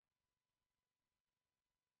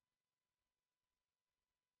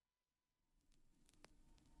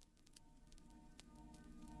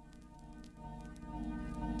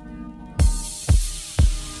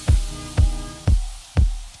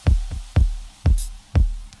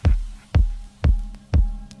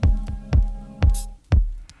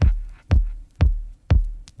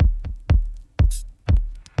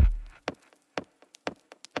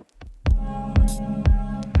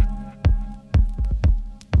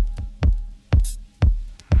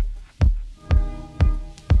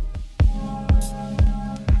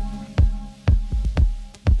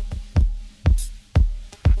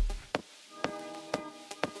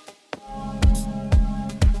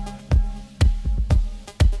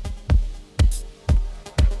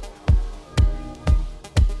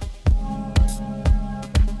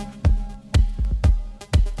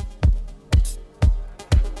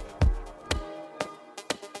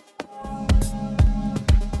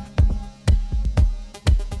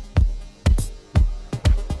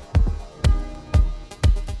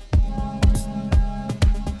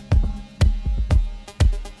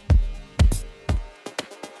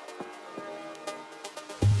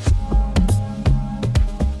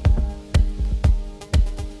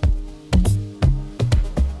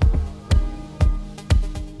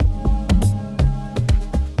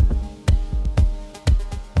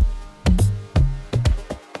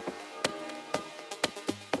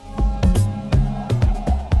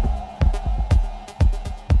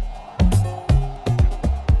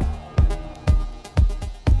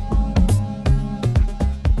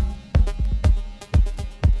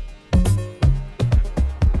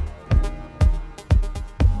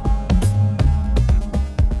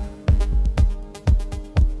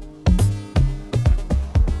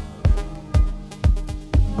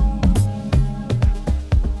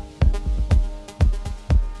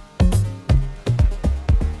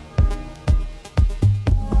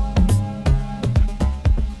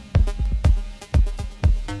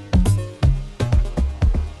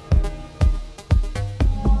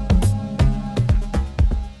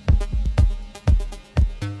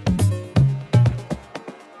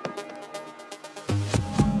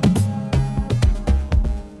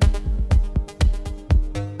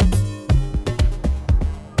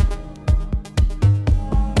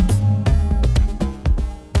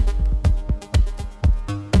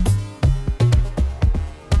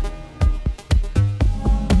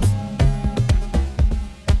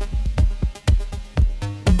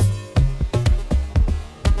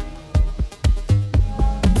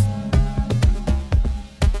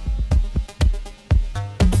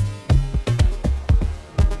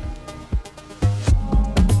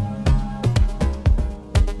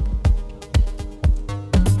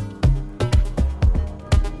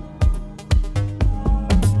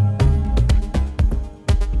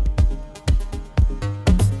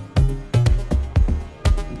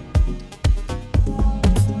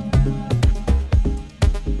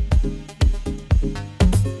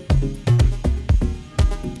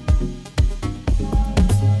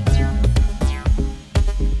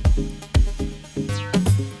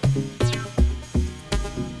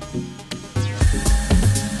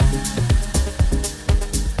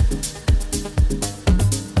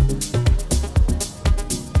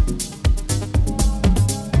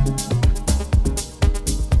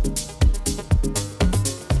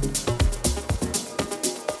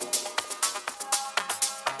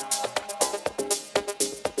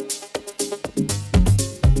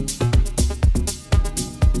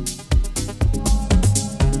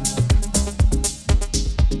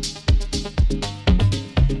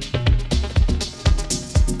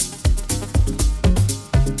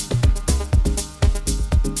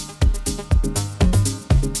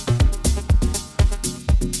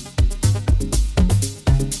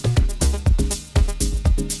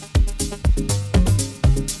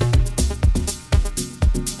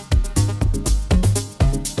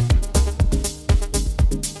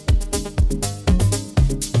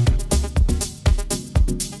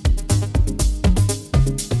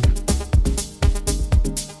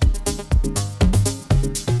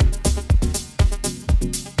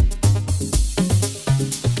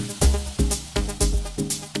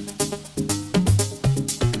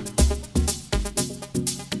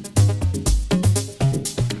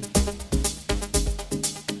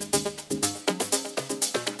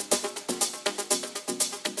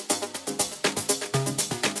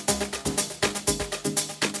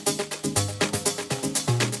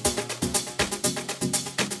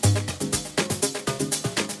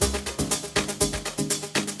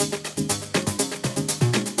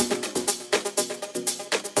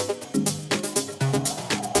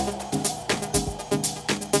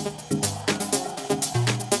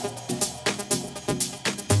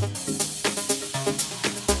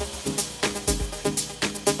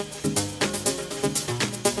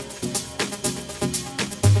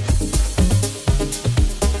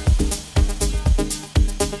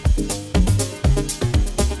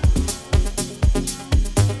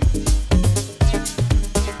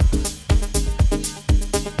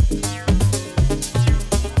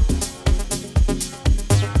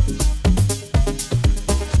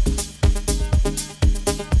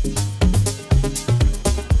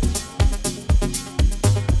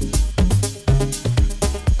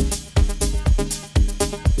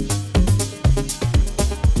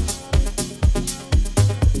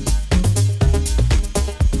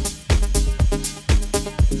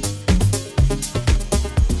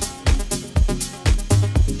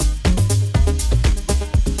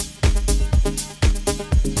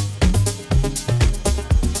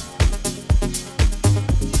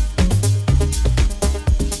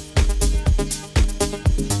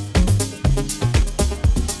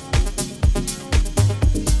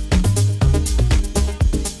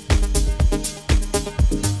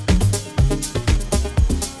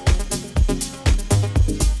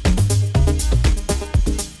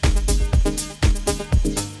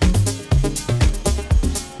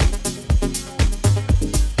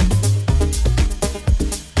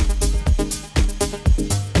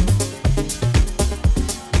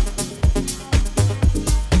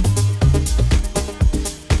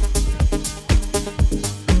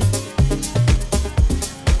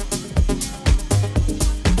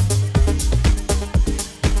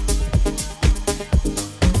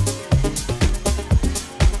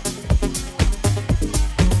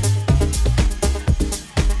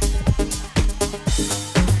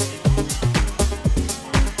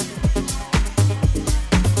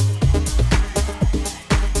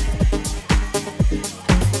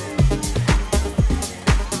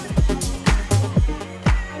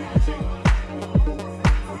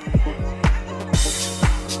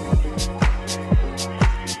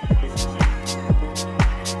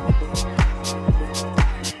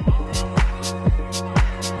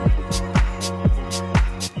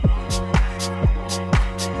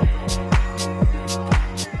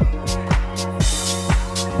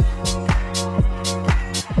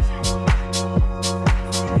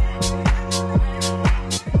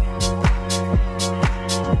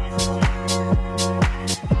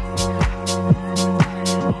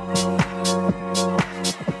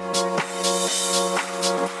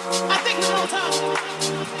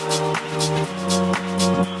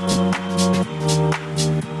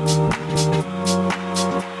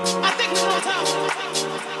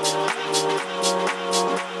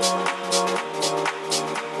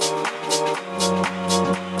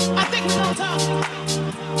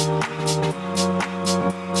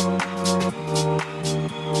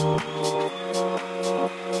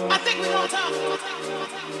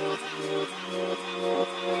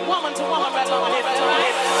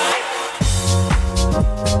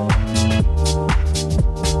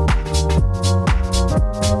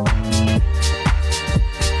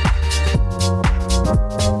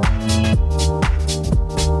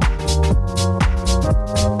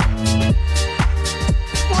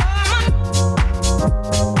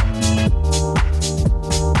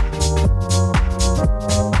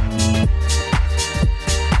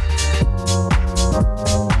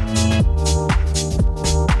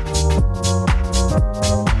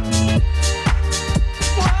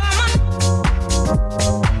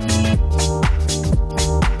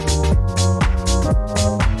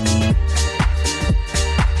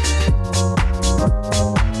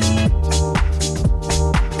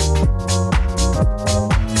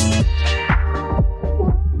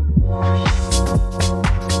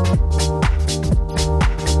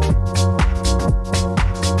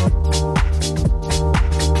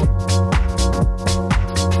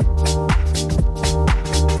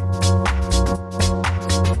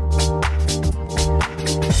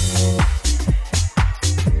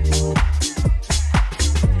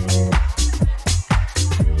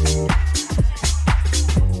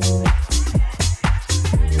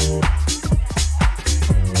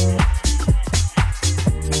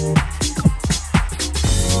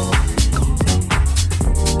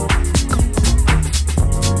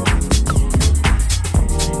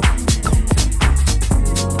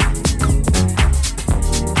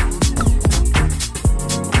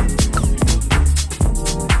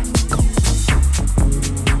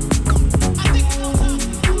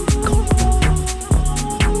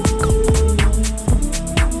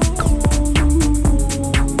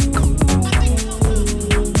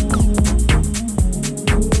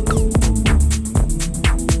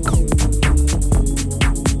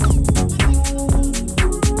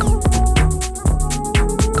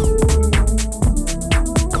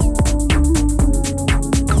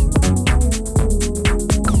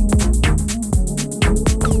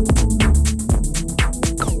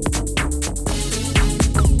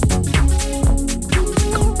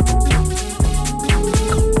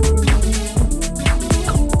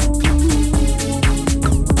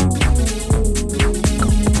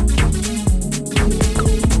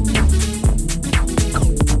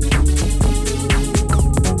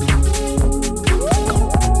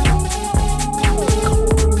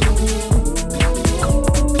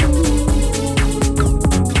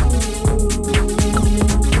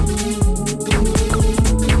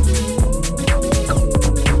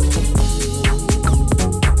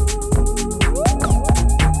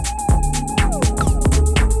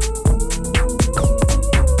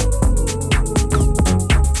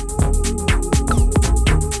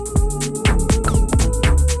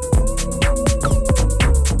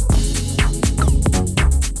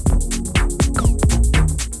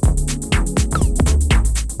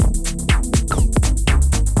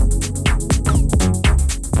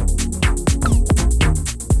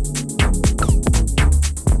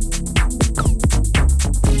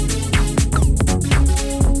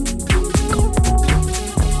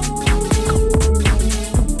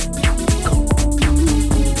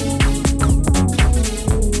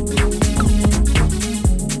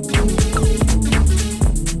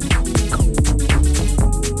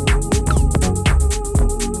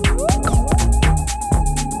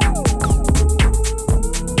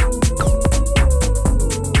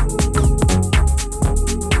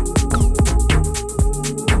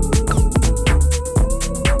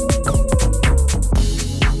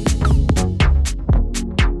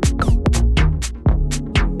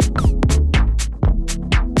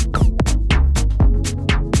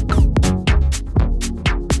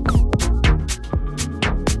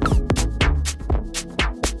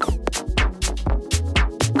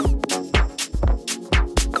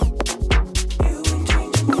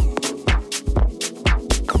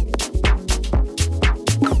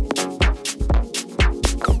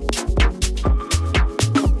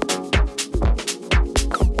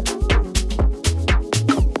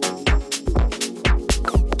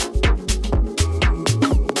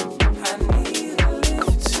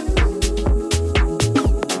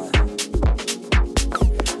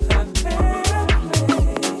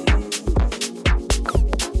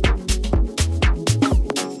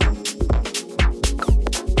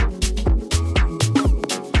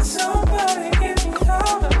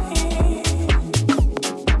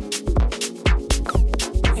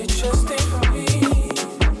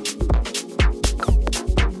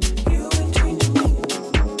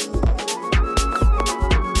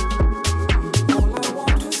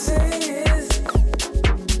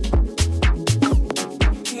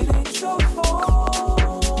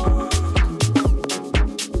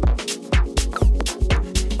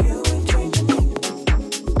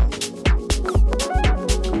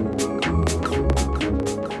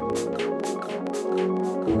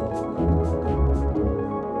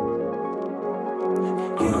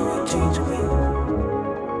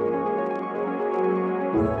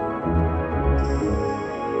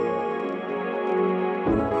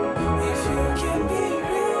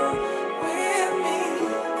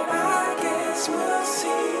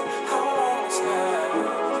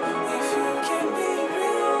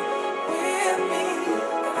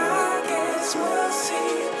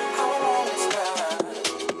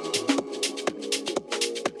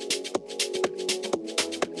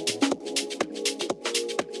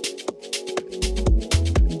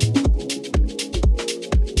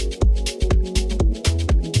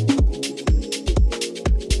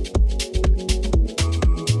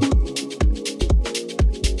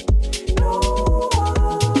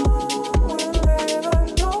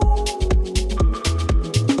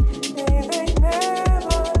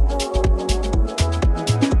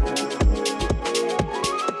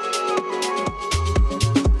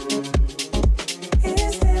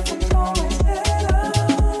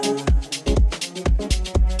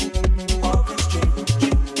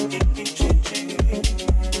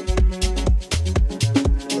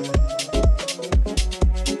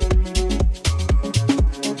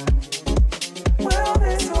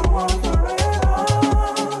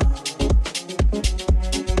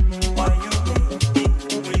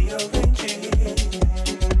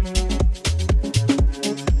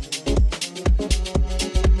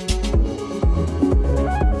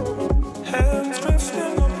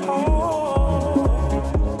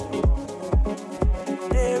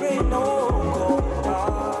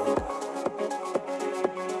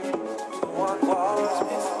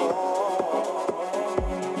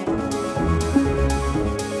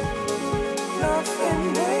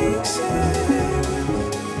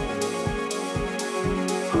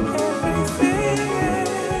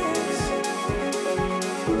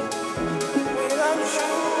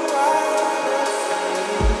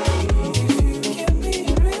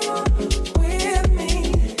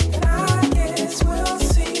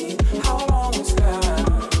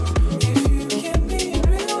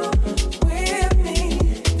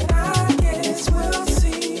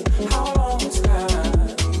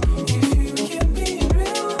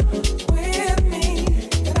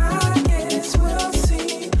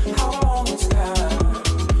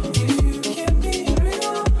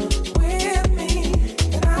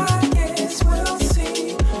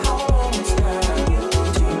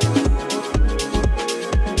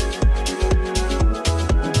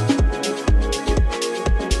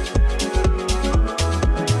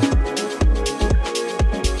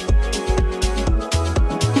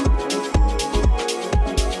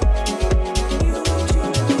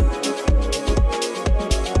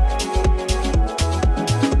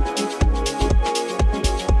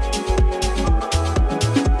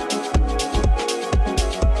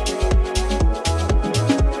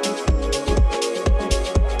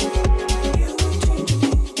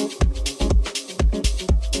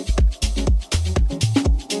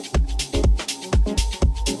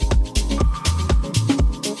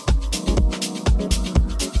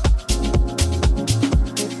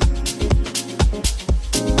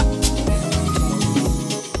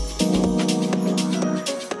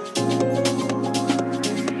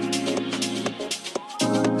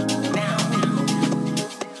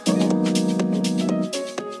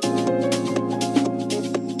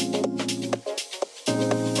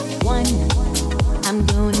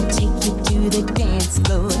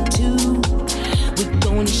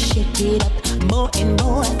shake it up more and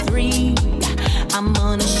more. 3, I'm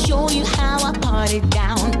gonna show you how I party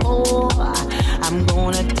down. 4, I'm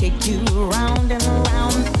gonna take you round and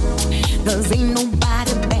round. 'Cause ain't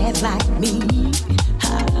nobody bad like me.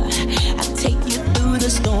 I take you through the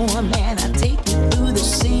storm and I take you through the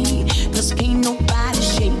sea. 'Cause can't nobody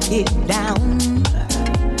shake it down.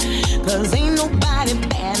 'Cause ain't nobody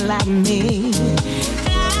bad like me.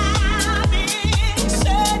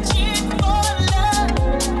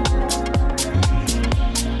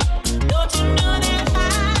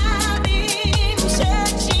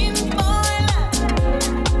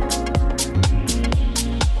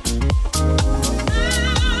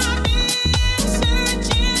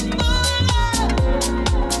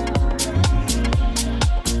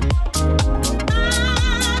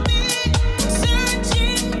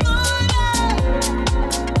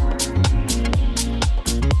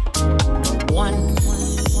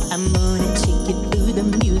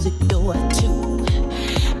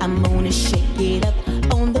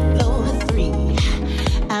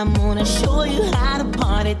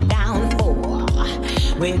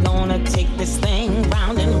 We're gonna take this thing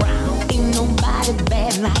round and round. Ain't nobody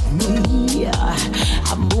bad like me.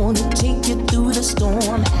 I'm gonna take you through the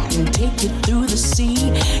storm and take you through the sea.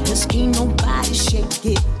 'Cause can't nobody shake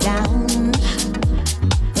it down.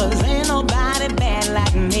 'Cause ain't nobody bad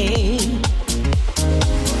like me.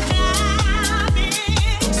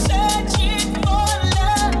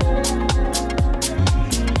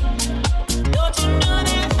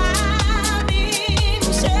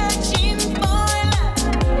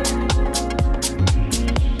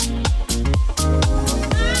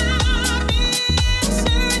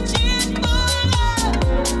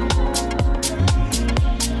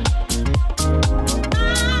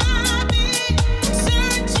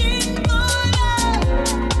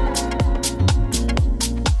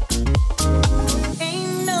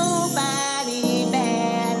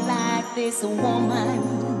 A woman,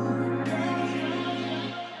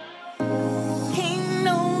 ain't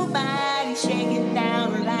nobody shake it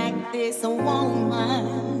down like this. A woman,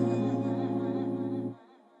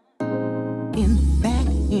 in the back,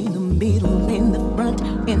 in the middle, in the front,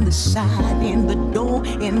 in the side, in the door,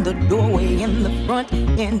 in the doorway, in the front,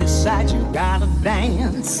 in the side. You gotta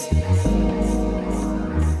dance.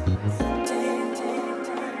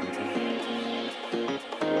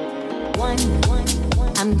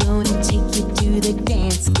 I'm gonna take you to the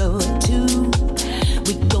dance floor. 2,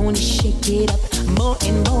 we're gonna shake it up more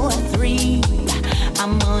and more. 3,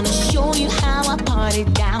 I'm gonna show you how I party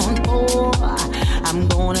down. 4, I'm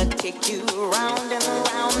gonna take you round and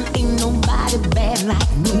round. Ain't nobody bad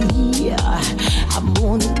like me. I'm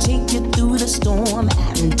gonna take you through the storm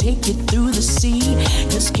and take you through the sea.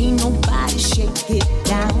 'Cause can't nobody shake it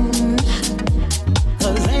down.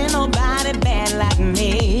 'Cause ain't nobody bad like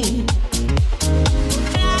me.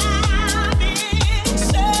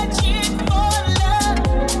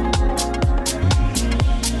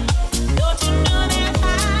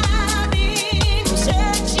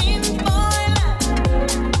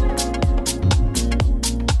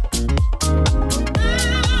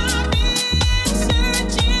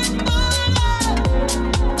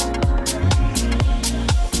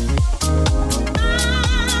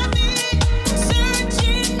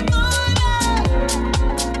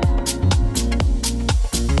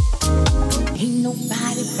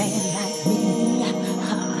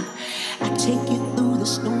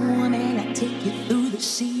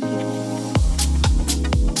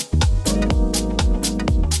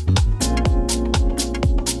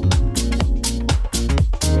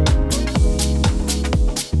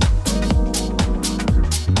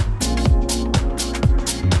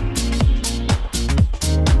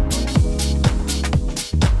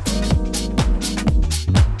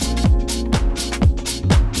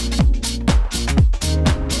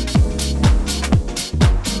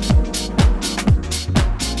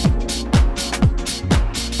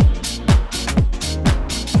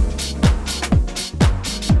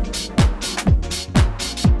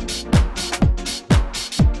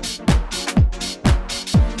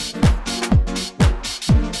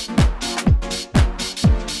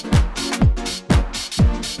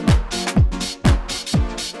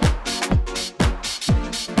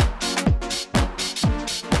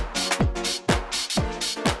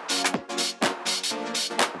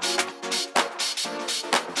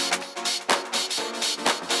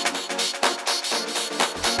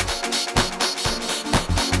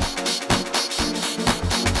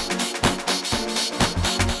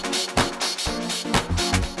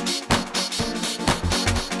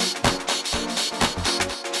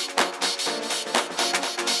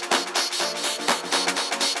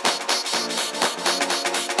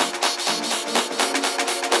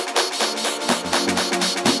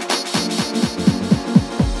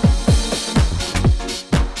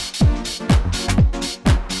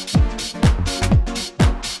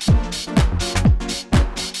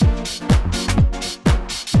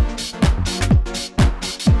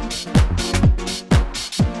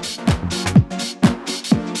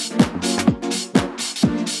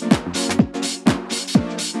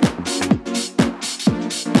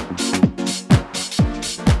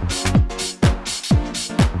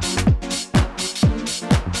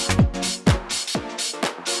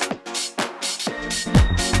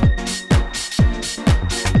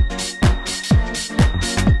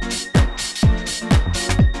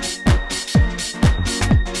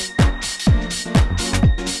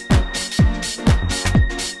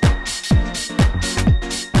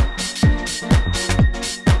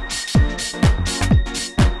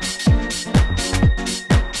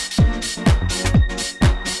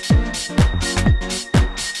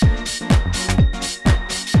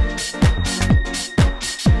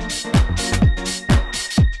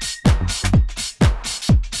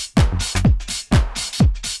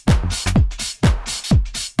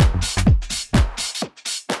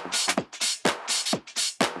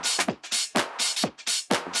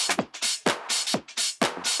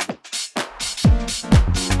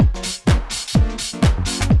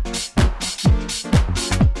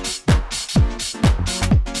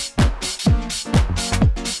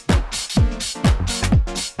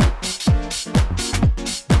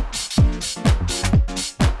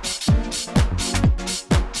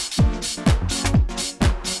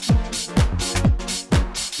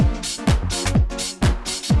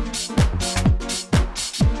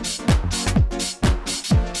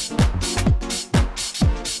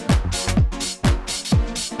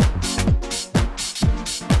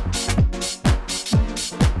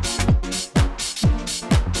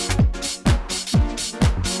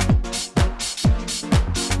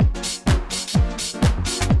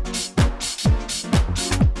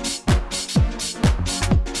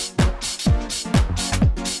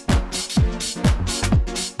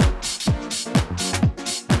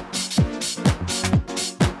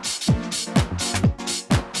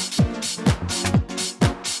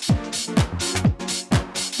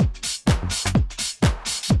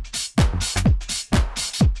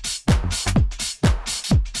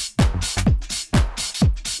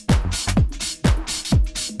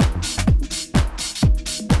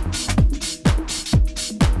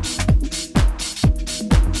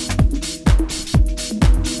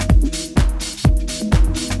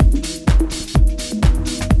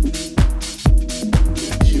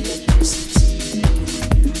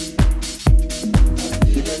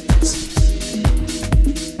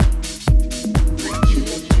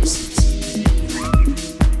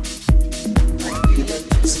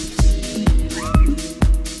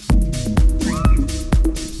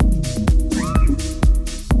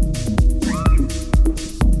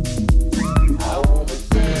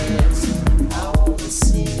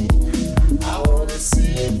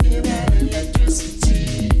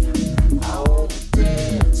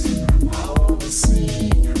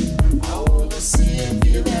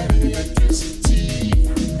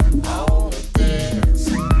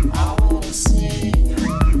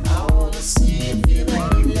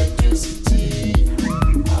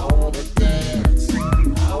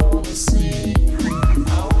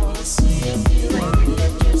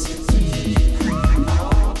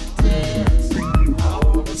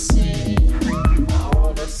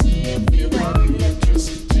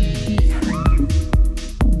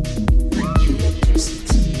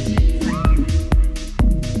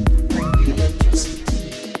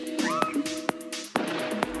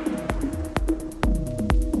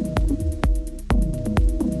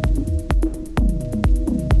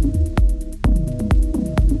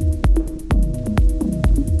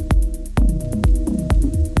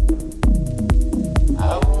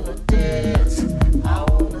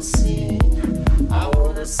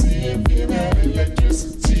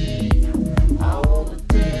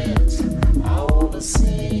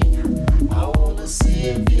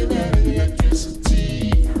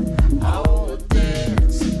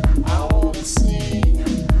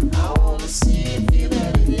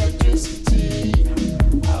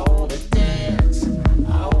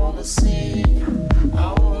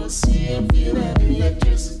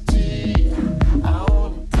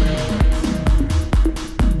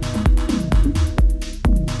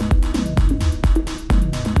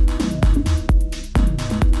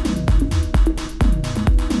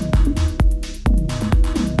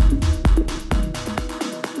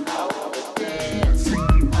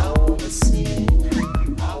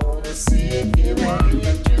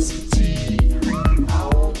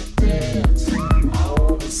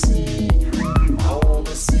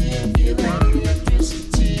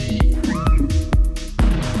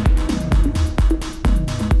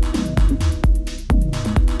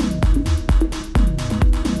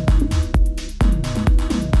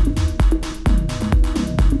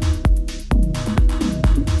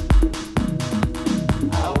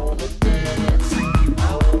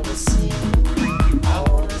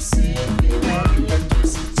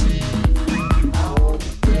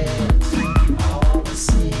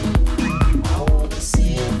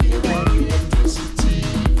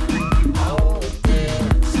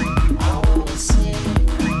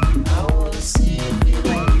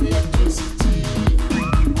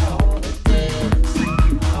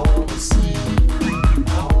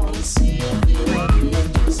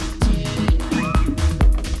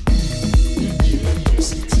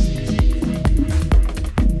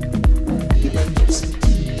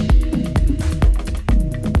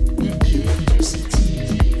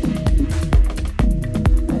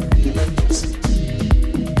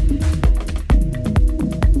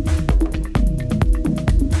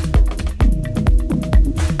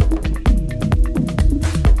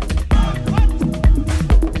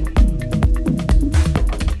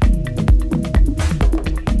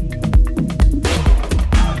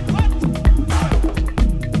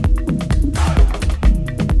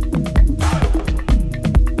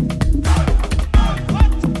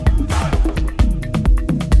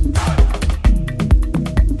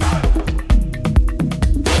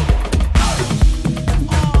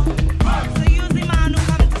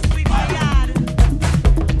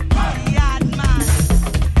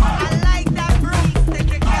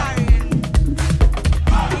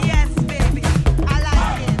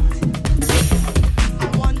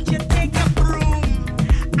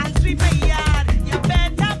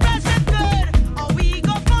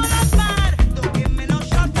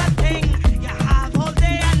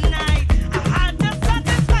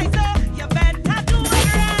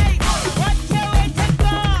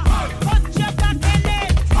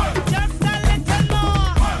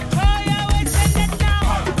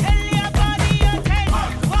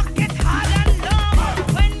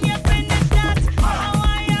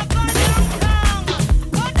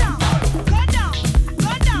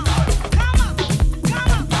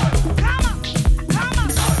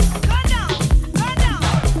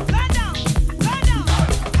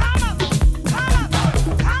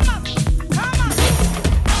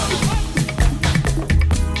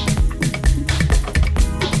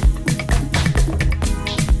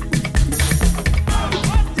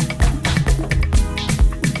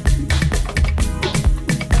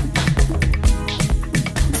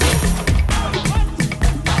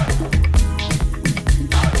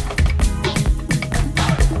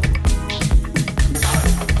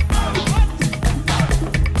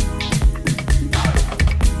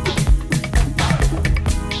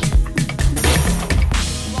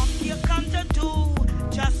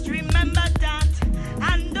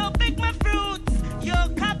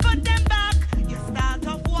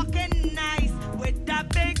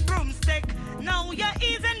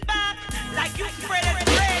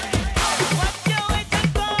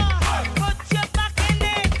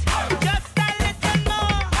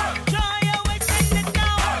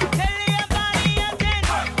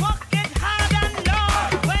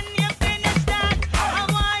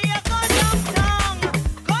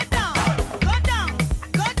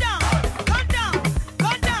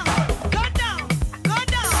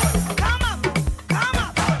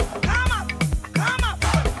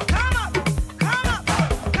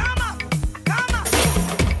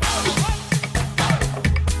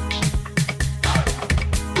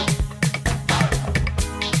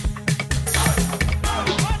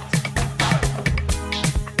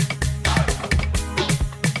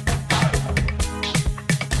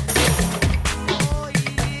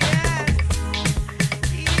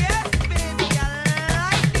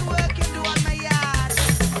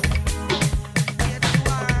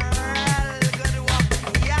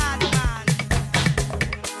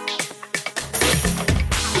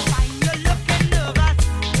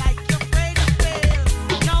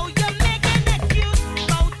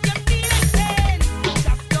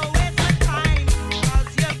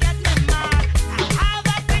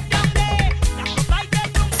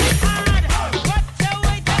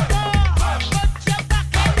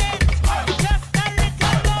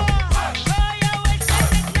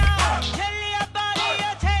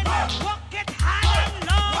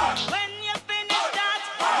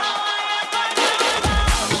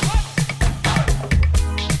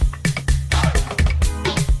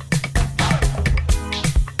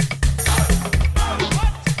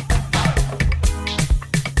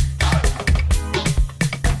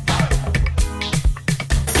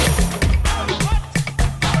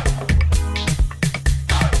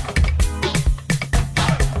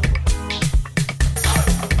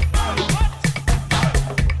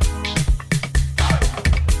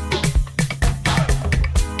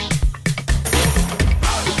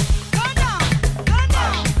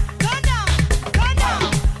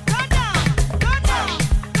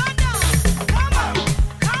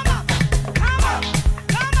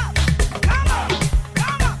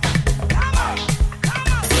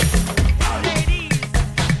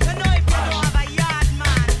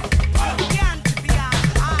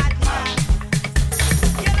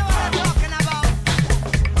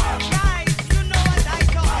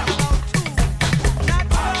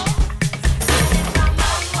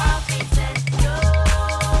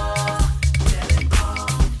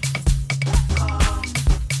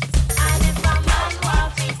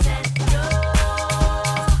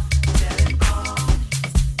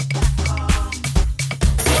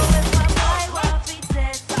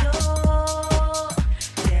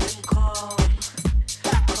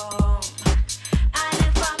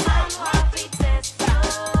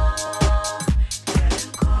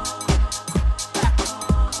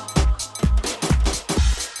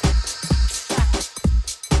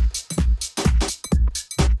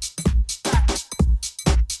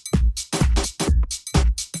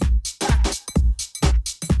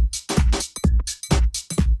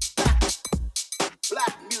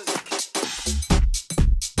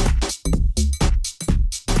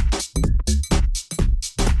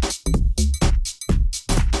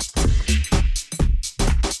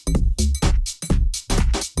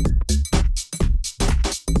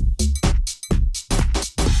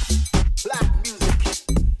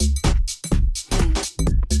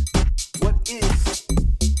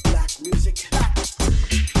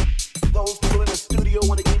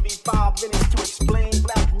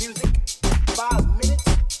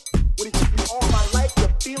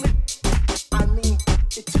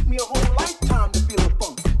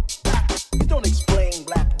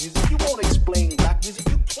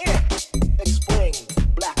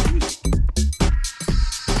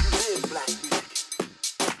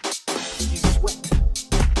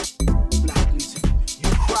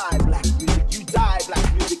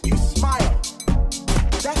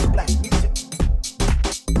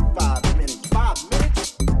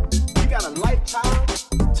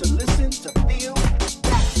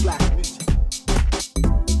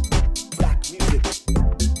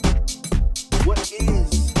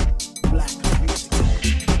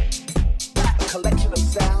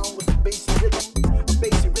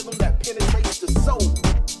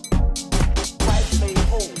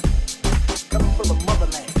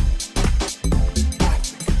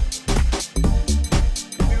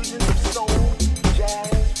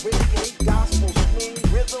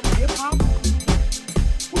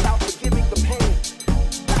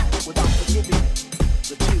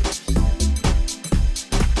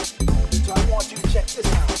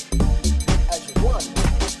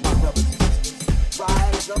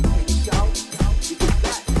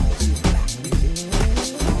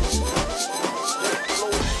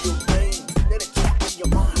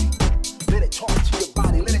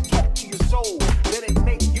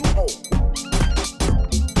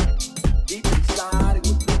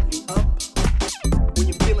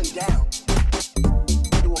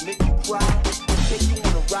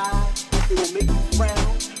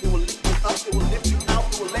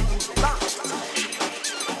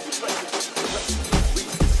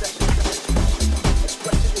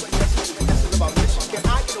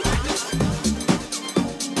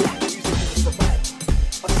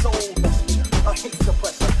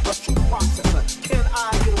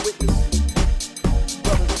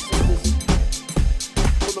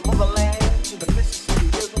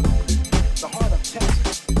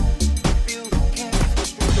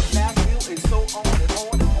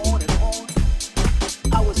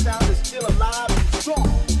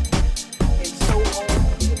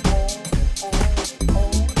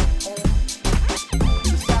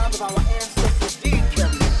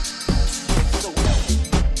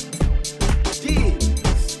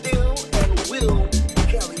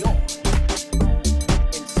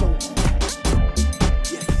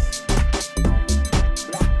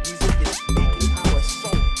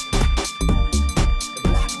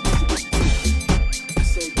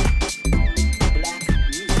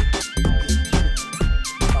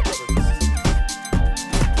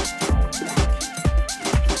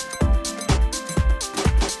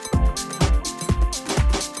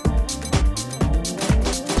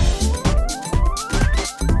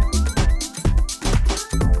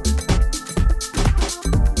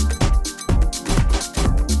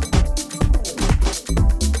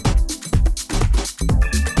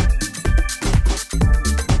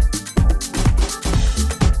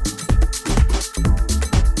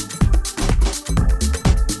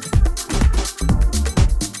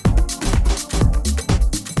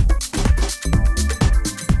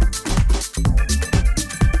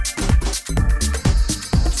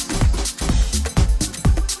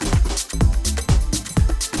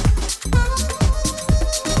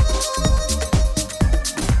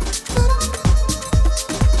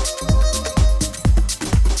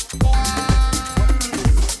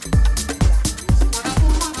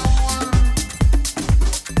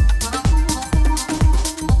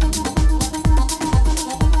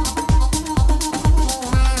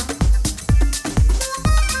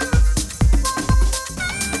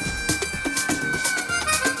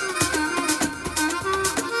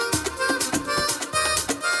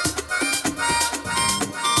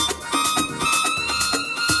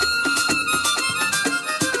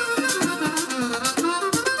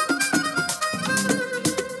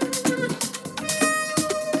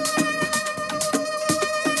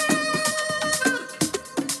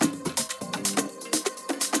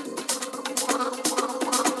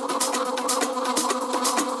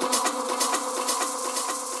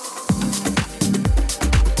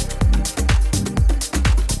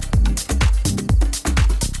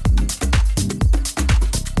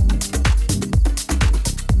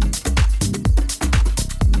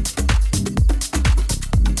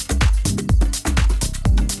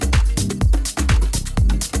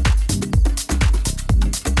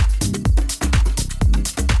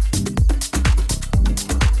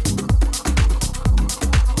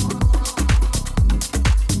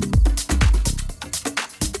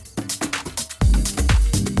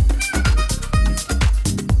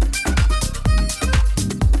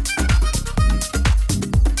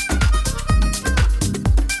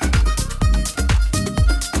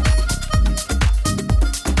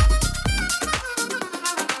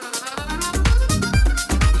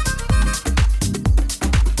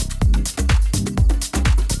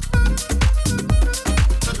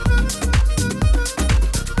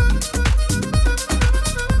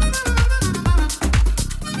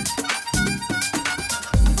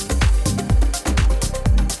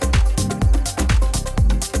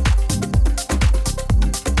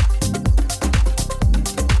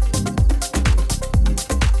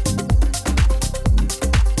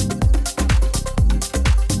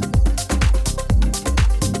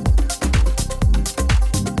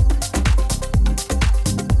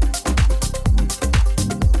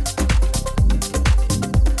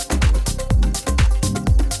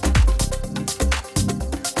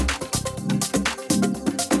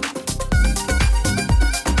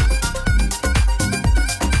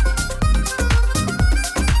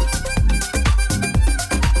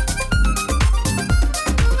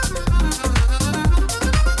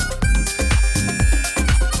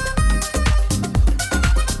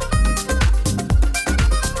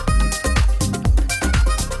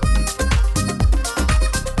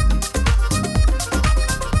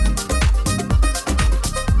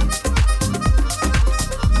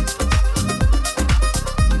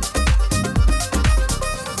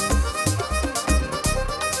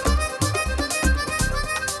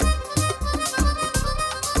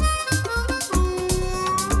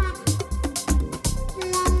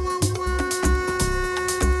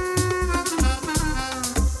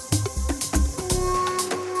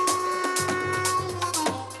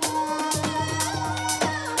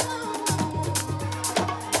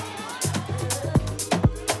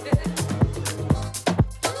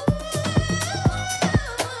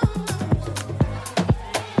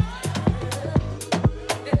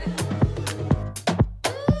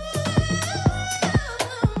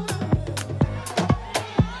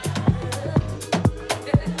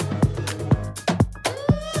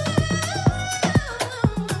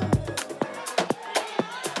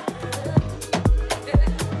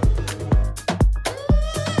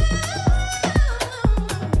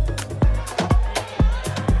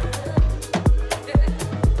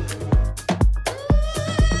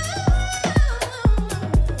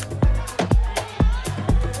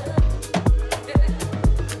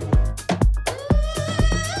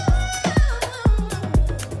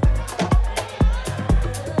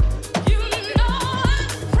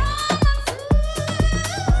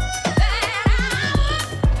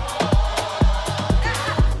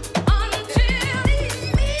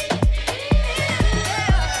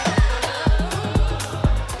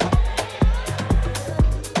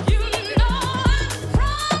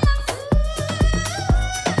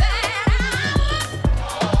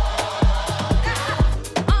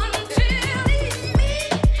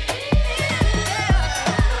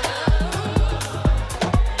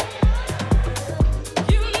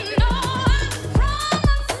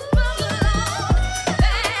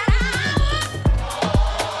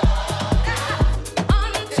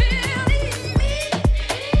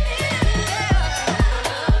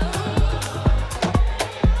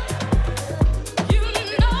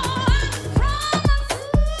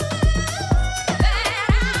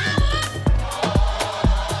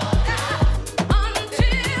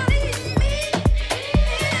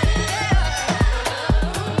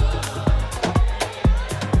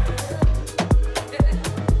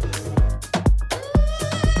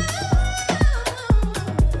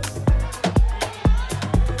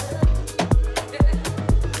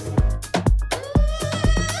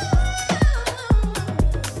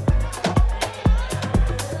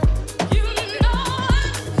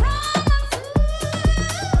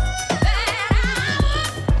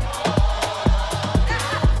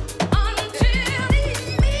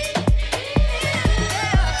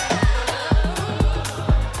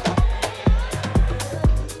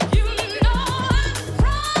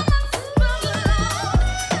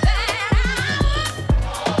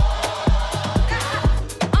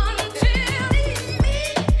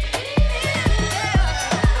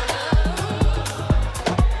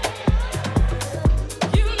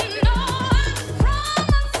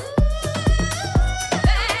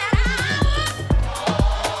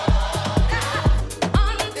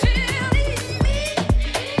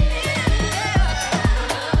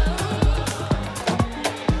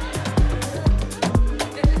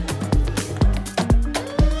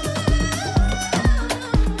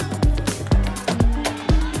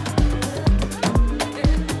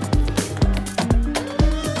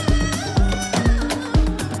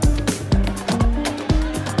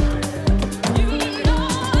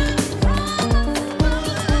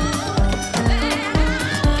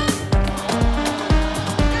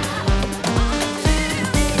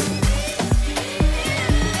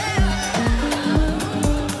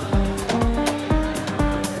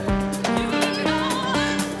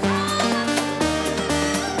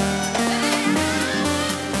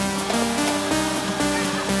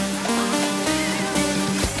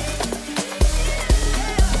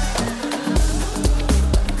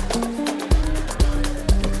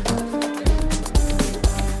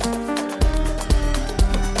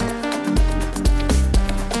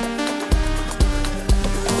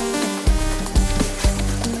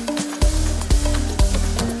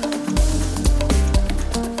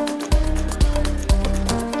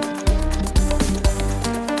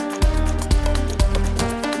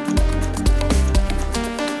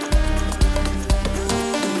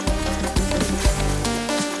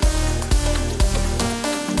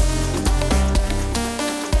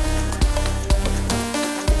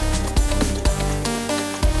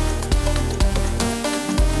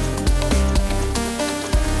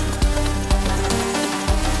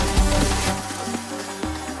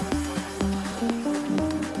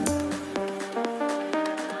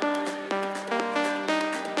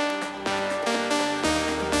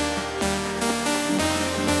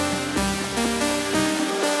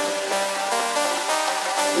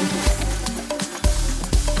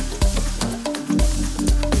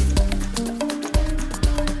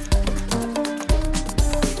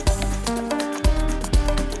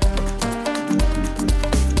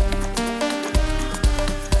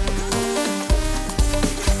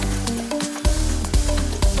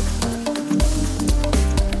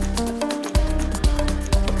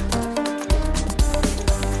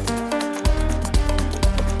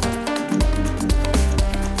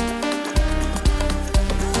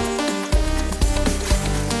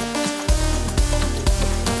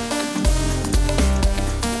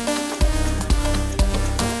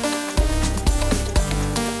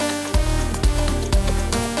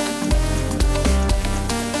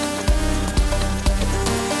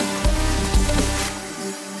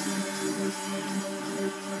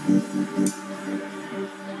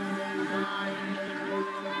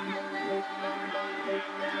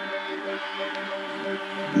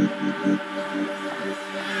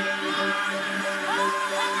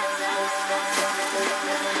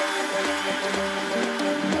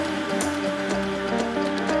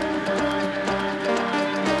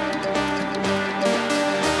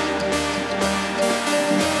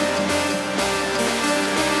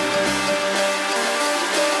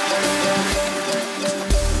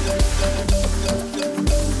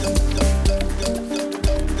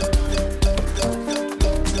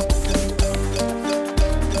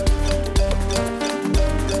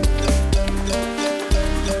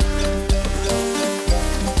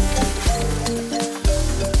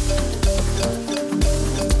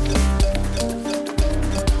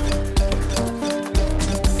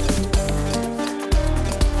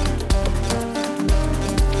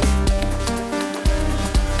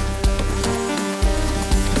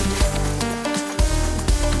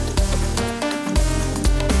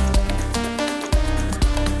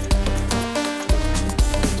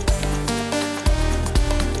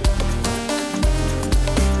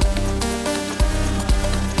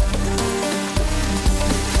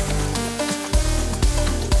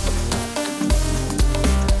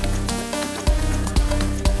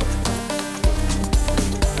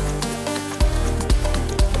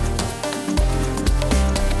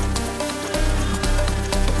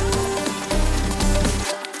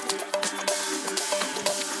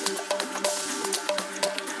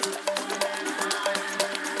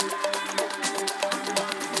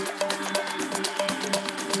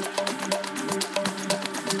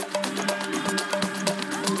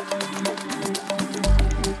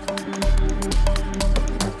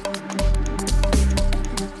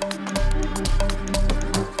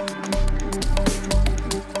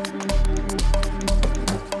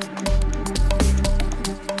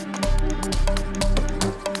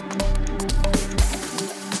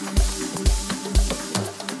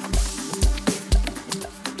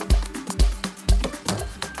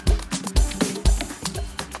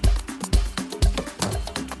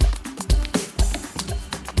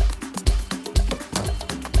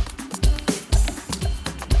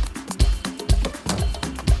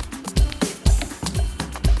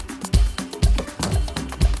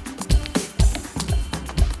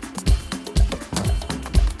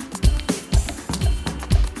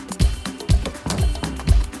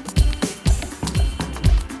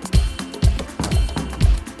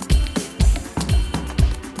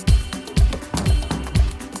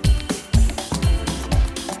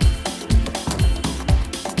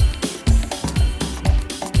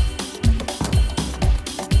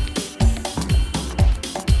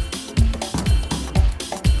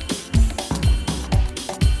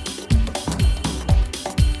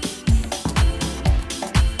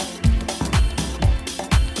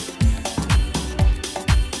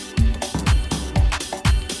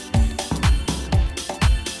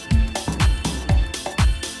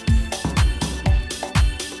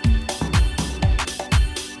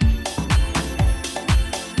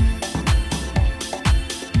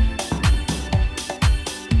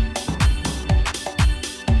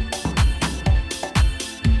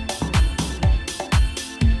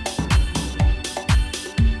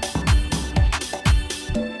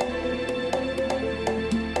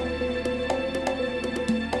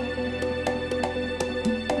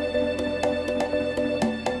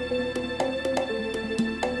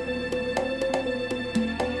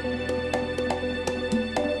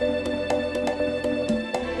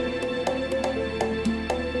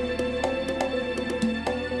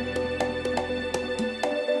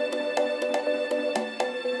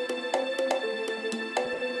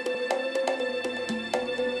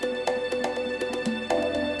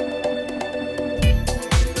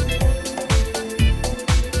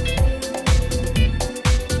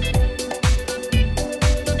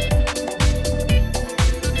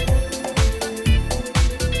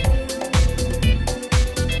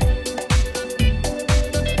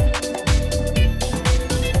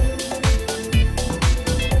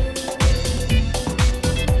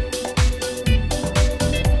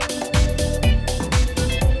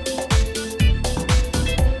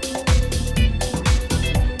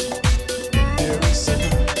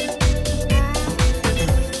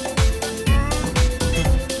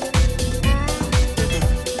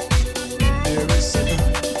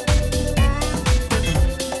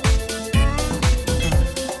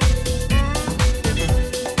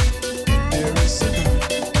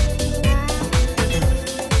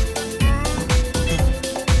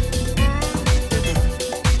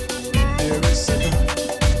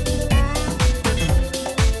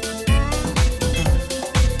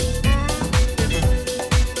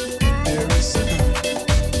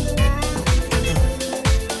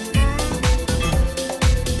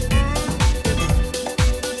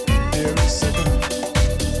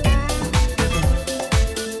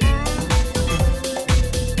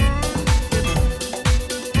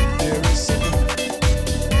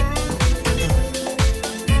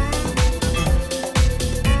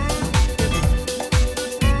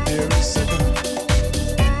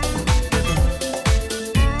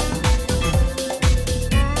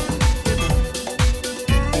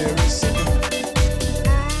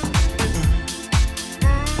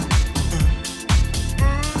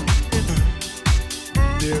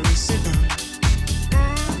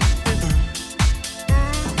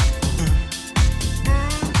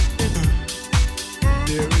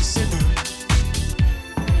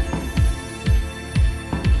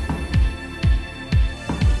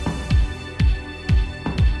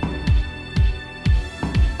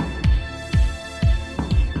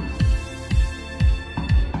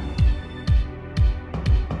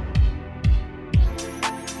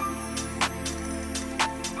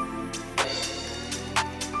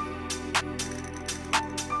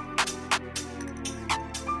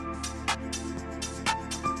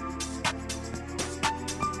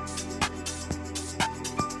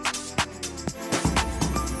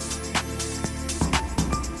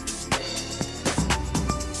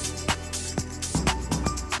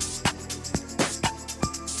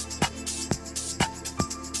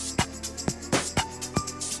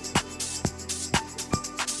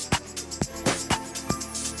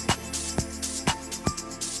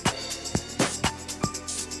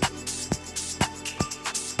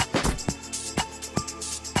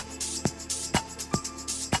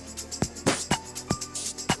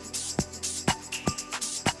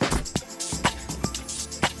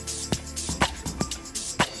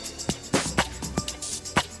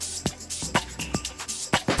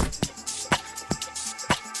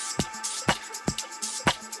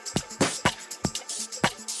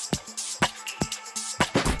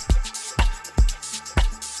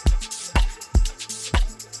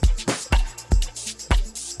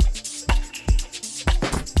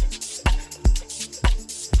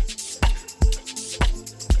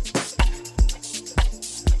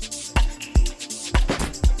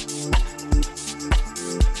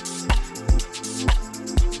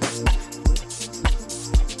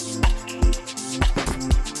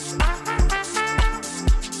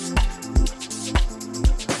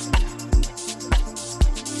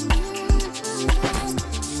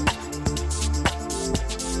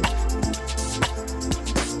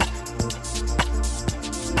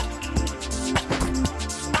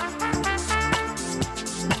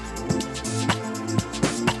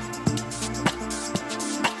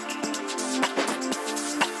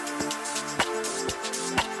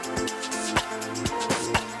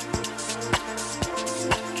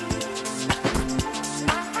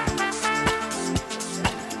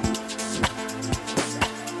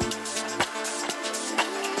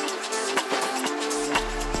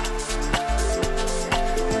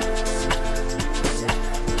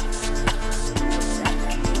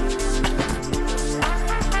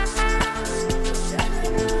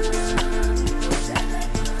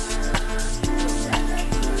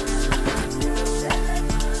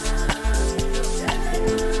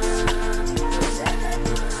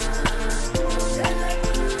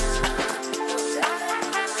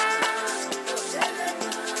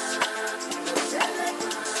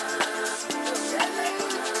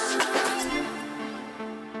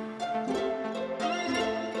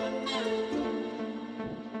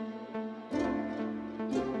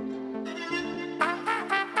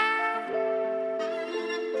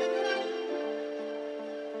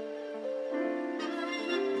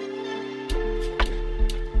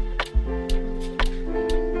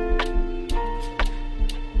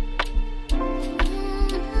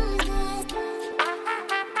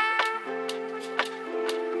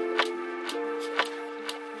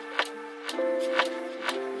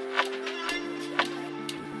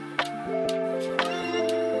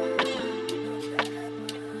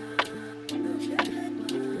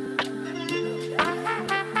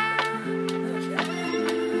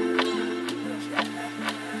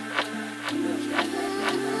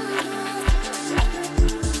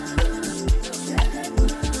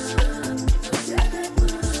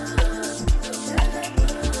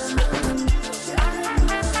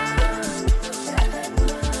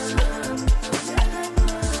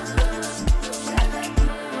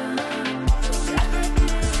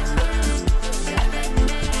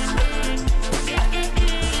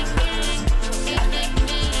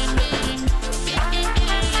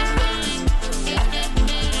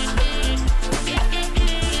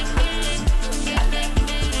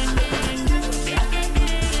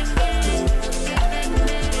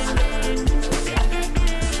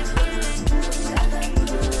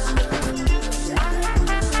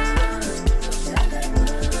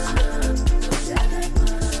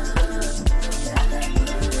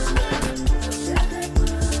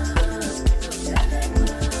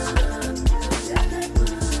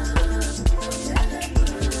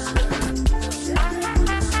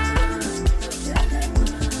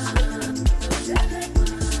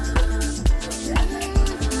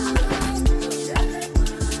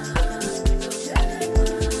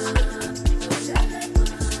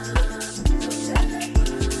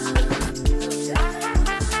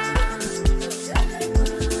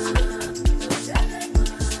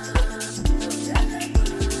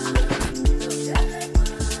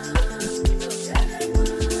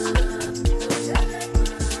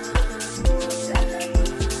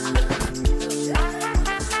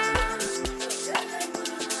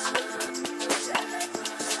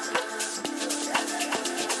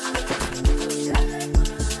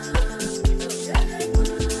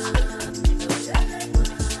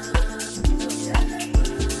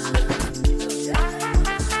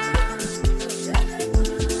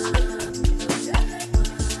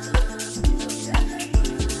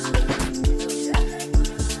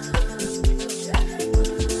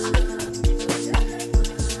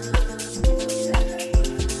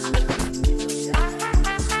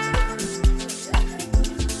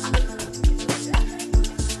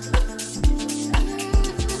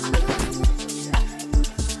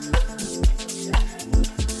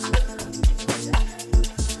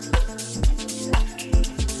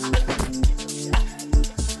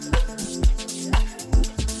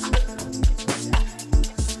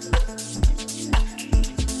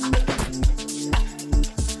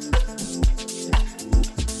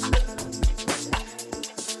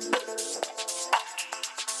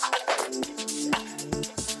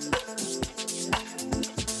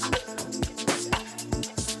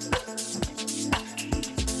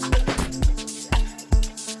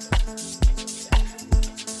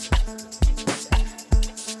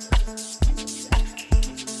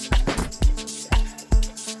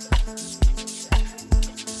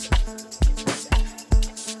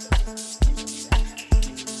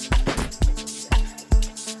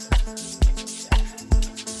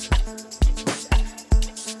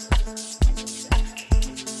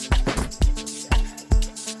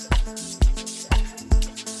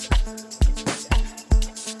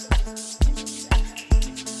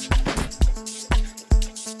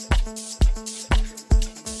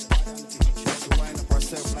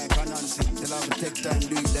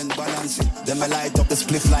 fancy. Then me light up the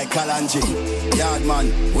spliff like Kalanji. Yard man,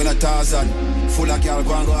 we not Tarzan. Full of girl,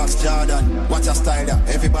 go and go ask Jordan. What's your style that?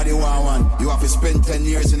 Everybody want one. You have to spend 10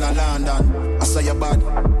 years in a London. I say you bad,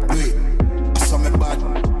 do it. I say me bad,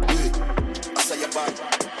 do it. I say you bad,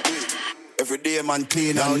 do it. Every day man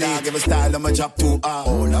clean and neat. Give a style on my job too hard.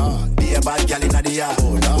 Oh Lord, be a bad girl in the yard.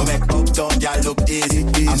 Oh Lord, we make uptown girl look easy.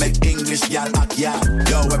 I make English girl act yard.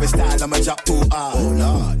 Yo, every style on my job too hard. Oh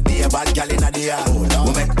Lord, be a bad girl in the yard. Oh Lord,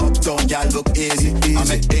 we make uptown girl look easy. I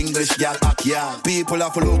make English girl act yard. People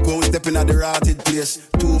have to look out, stepping at the rotted place.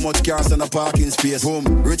 Too much cars in a parking space.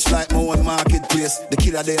 Boom, rich like my own marketplace. The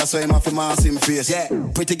killer there, so him have to mask him face. Yeah,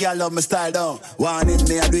 pretty girl love my style down. One in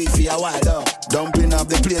me, I do it for a while down. Dumpling up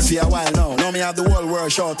the place for a while now. Now me have the whole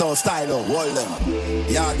world shout out style out. Hold them.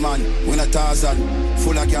 Yard man, we not Tarzan.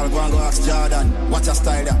 Full of girl, go and go ask Jordan. What's your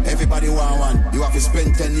style that? Everybody want one. You have to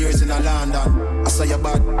spend 10 years in a London. I say you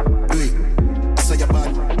bad, do it. I say you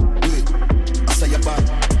bad, do it. I say you bad,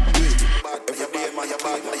 do it. Every day man, you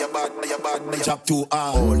bad, you bad, you bad. You job too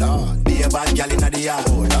hard. Oh Lord, be a bad girl in the yard.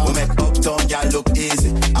 Oh Lord, we make uptown girl look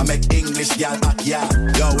easy. I make English girl act yard.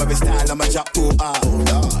 Yo, every style I'm a job too hard. Oh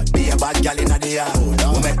Lord, be a bad girl in the yard. Oh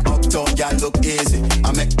Lord, we make uptown girl look easy.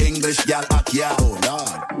 I make English girl act yard. Oh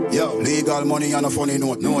Lord. Yo, legal money and a funny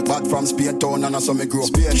note. Back from Spain town and I saw me grow.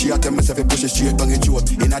 Spain, she a tell myself he push it straight down the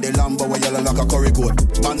throat. Inna the Lambo where yellow like a curry goat.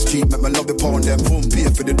 Band street make me love the pound them. Boom, pay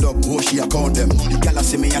for the dub, oh she account them. The gal a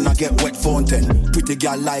see me and I get wet fountain. Pretty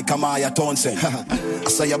gal like Amaya Townsend. I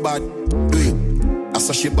say you bad, do it. I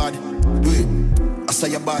say she bad, do it. I say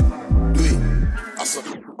you bad, do it. I say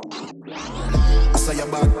you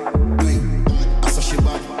bad, do it. I say she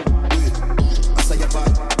bad, do it. I say you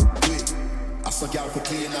bad, do it. I say girl for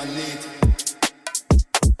clean and neat.